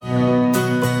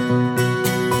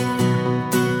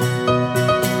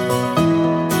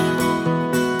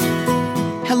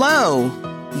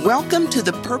Welcome to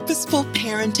the Purposeful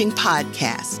Parenting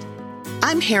Podcast.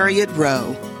 I'm Harriett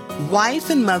Rowe,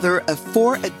 wife and mother of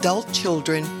 4 adult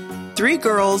children, 3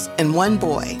 girls and 1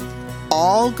 boy,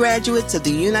 all graduates of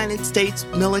the United States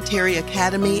Military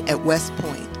Academy at West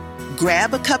Point.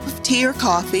 Grab a cup of tea or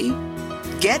coffee,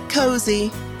 get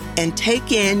cozy, and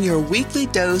take in your weekly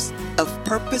dose of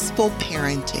purposeful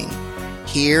parenting.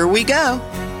 Here we go.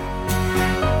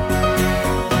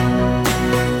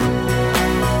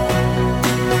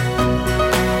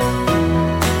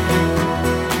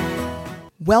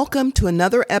 Welcome to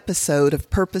another episode of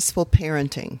Purposeful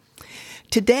Parenting.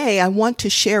 Today, I want to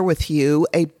share with you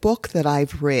a book that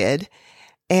I've read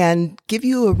and give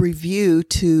you a review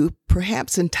to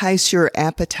perhaps entice your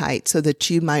appetite so that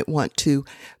you might want to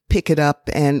pick it up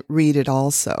and read it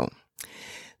also.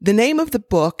 The name of the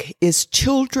book is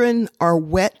Children Are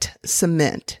Wet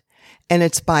Cement, and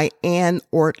it's by Anne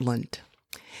Ortlund.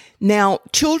 Now,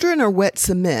 Children Are Wet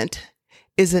Cement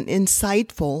is an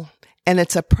insightful and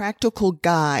it's a practical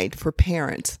guide for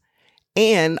parents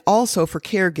and also for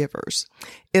caregivers.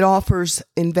 It offers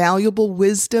invaluable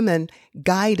wisdom and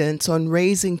guidance on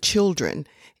raising children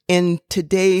in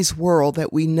today's world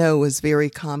that we know is very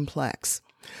complex.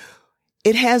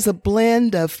 It has a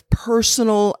blend of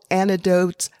personal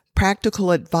anecdotes, practical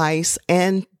advice,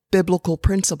 and biblical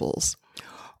principles.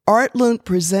 Ortlund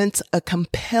presents a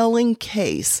compelling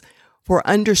case for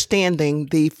understanding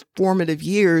the formative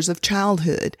years of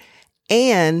childhood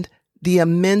and the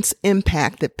immense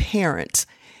impact that parents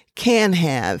can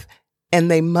have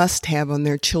and they must have on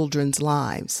their children's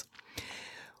lives.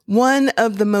 One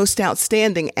of the most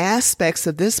outstanding aspects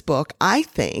of this book, I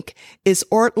think, is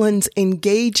Ortlund's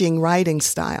engaging writing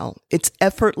style. It's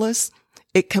effortless.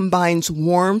 It combines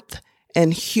warmth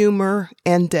and humor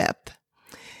and depth.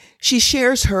 She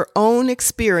shares her own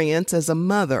experience as a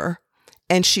mother,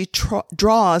 and she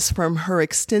draws from her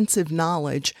extensive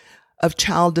knowledge of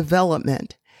child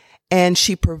development, and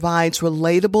she provides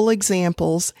relatable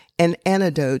examples and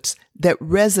anecdotes that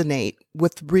resonate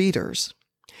with readers.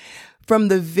 From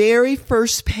the very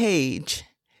first page,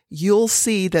 you'll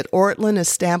see that Ortlund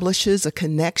establishes a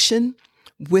connection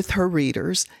with her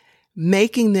readers,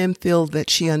 making them feel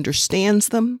that she understands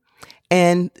them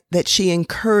and that she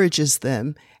encourages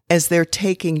them as they're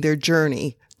taking their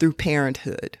journey through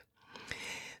parenthood.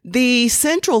 The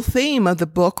central theme of the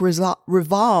book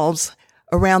revolves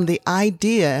around the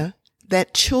idea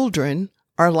that children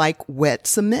are like wet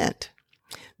cement.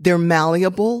 They're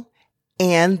malleable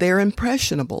and they're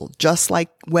impressionable, just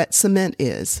like wet cement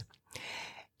is,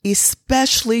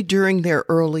 especially during their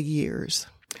early years.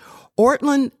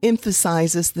 Ortlund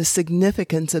emphasizes the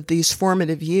significance of these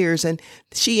formative years, and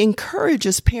she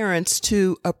encourages parents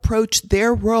to approach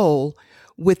their role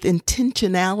with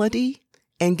intentionality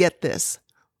and, get this,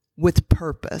 with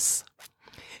purpose.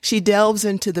 She delves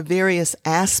into the various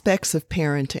aspects of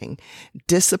parenting: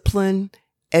 discipline,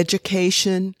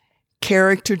 education,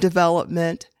 character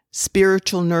development,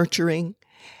 spiritual nurturing,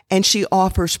 and she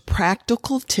offers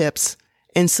practical tips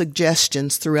and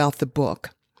suggestions throughout the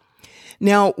book.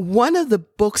 Now, one of the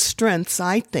book's strengths,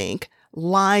 I think,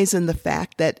 lies in the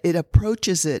fact that it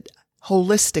approaches it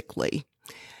holistically,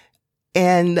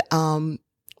 and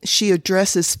she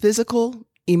addresses physical,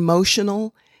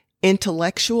 emotional,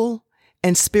 intellectual,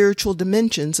 and spiritual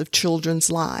dimensions of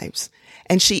children's lives.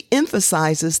 And she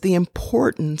emphasizes the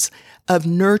importance of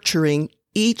nurturing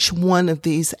each one of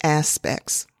these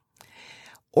aspects.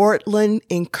 Ortlund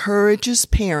encourages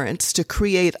parents to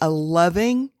create a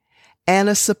loving and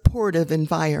a supportive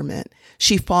environment.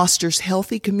 She fosters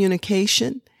healthy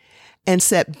communication and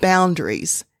set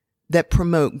boundaries that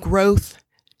promote growth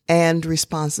and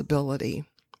responsibility.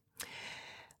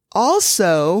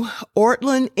 Also,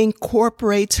 Ortlund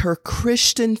incorporates her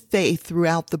Christian faith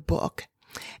throughout the book,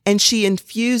 and she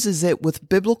infuses it with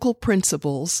biblical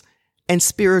principles and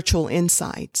spiritual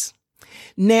insights.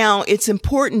 Now, it's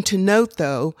important to note,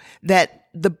 though, that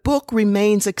the book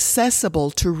remains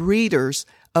accessible to readers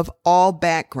of all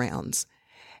backgrounds.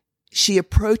 She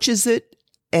approaches it,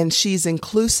 and she's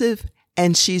inclusive,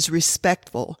 and she's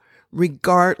respectful,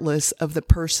 regardless of the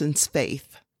person's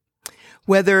faith.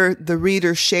 Whether the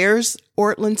reader shares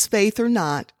Ortlund's faith or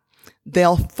not,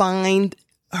 they'll find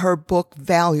her book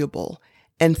valuable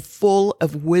and full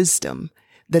of wisdom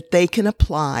that they can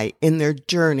apply in their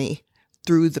journey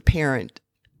through parenting.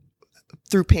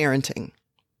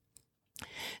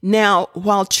 Now,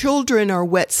 while Children Are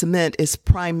Wet Cement is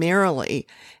primarily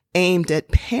aimed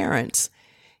at parents,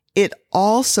 it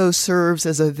also serves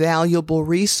as a valuable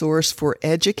resource for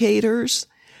educators,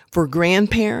 for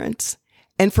grandparents,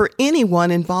 and for anyone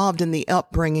involved in the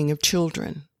upbringing of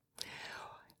children.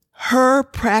 Her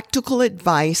practical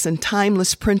advice and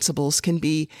timeless principles can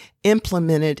be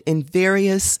implemented in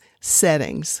various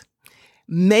settings,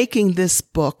 making this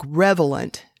book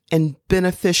relevant and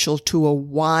beneficial to a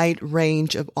wide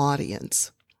range of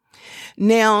audience.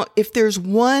 Now, if there's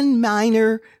one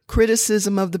minor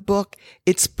criticism of the book,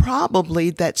 it's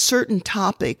probably that certain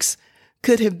topics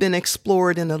could have been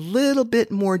explored in a little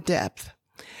bit more depth.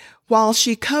 While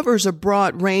she covers a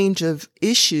broad range of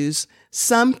issues,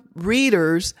 some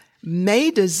readers may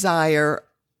desire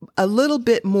a little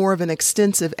bit more of an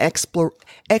extensive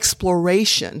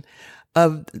exploration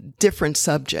of different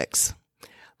subjects.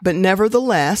 But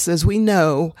nevertheless, as we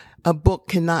know, a book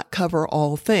cannot cover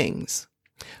all things.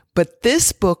 But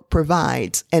this book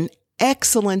provides an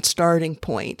excellent starting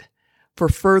point for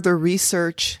further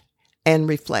research and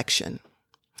reflection.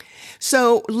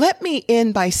 So let me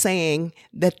end by saying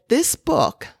that this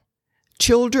book,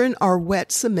 Children Are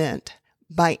Wet Cement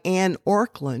by Anne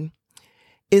Ortlund,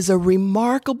 is a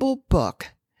remarkable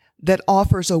book that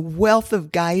offers a wealth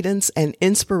of guidance and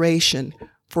inspiration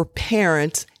for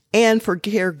parents and for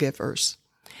caregivers.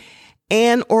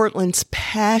 Anne Ortlund's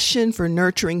passion for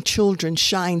nurturing children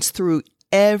shines through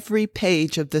every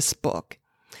page of this book.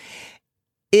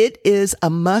 It is a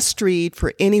must-read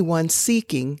for anyone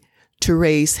seeking to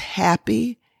raise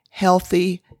happy,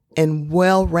 healthy, and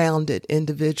well-rounded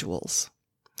individuals.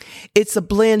 It's a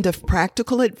blend of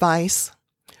practical advice,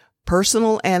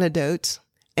 personal anecdotes,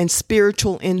 and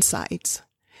spiritual insights.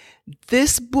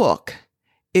 This book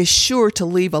is sure to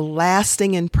leave a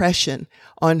lasting impression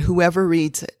on whoever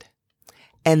reads it.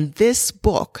 And this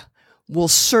book will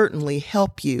certainly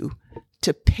help you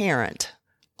to parent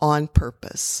on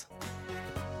purpose.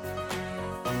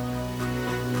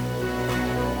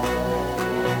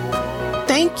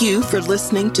 Thank you for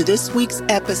listening to this week's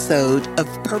episode of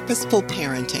Purposeful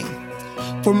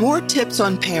Parenting. For more tips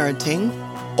on parenting,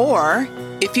 or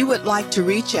if you would like to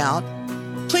reach out,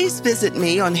 please visit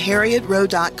me on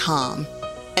harriettrowe.com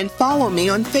and follow me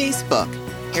on Facebook,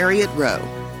 Harriett Rowe.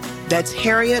 That's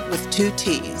Harriett with 2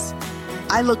 T's.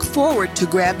 I look forward to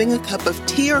grabbing a cup of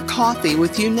tea or coffee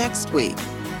with you next week.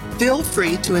 Feel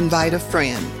free to invite a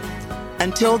friend.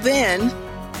 Until then,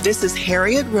 this is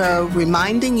Harriett Rowe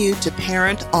reminding you to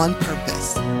parent on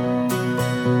purpose.